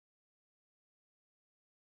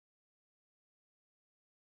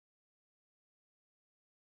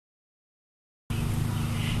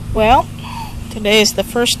Well, today is the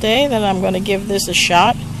first day that I'm going to give this a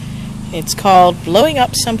shot. It's called blowing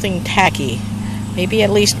up something tacky. Maybe at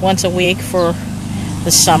least once a week for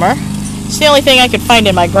the summer. It's the only thing I could find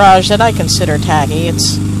in my garage that I consider tacky.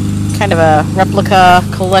 It's kind of a replica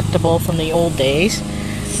collectible from the old days.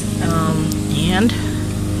 And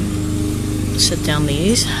set down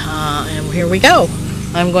these, and here we go.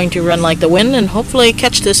 I'm going to run like the wind and hopefully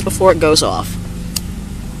catch this before it goes off.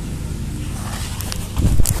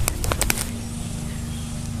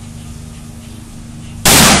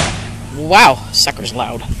 Wow, sucker's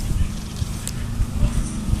loud.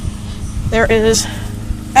 There is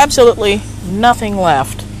absolutely nothing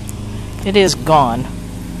left. It is gone.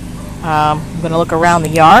 I'm going to look around the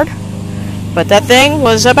yard, but that thing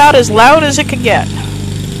was about as loud as it could get.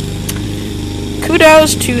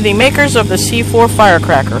 Kudos to the makers of the C4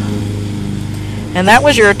 firecracker. And that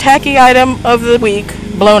was your tacky item of the week,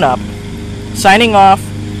 blown up. Signing off,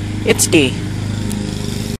 it's D.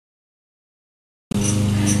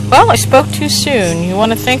 Well, I spoke too soon. You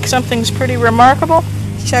want to think something's pretty remarkable?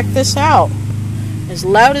 Check this out. As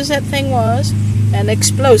loud as that thing was, and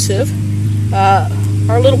explosive,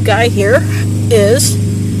 our little guy here is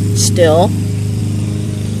still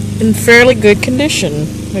in fairly good condition.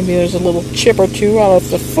 Maybe there's a little chip or two out of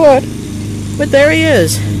the foot, but there he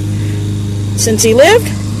is. Since he lived,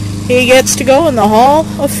 he gets to go in the Hall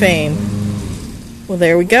of Fame. Well,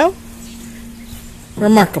 there we go.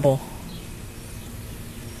 Remarkable.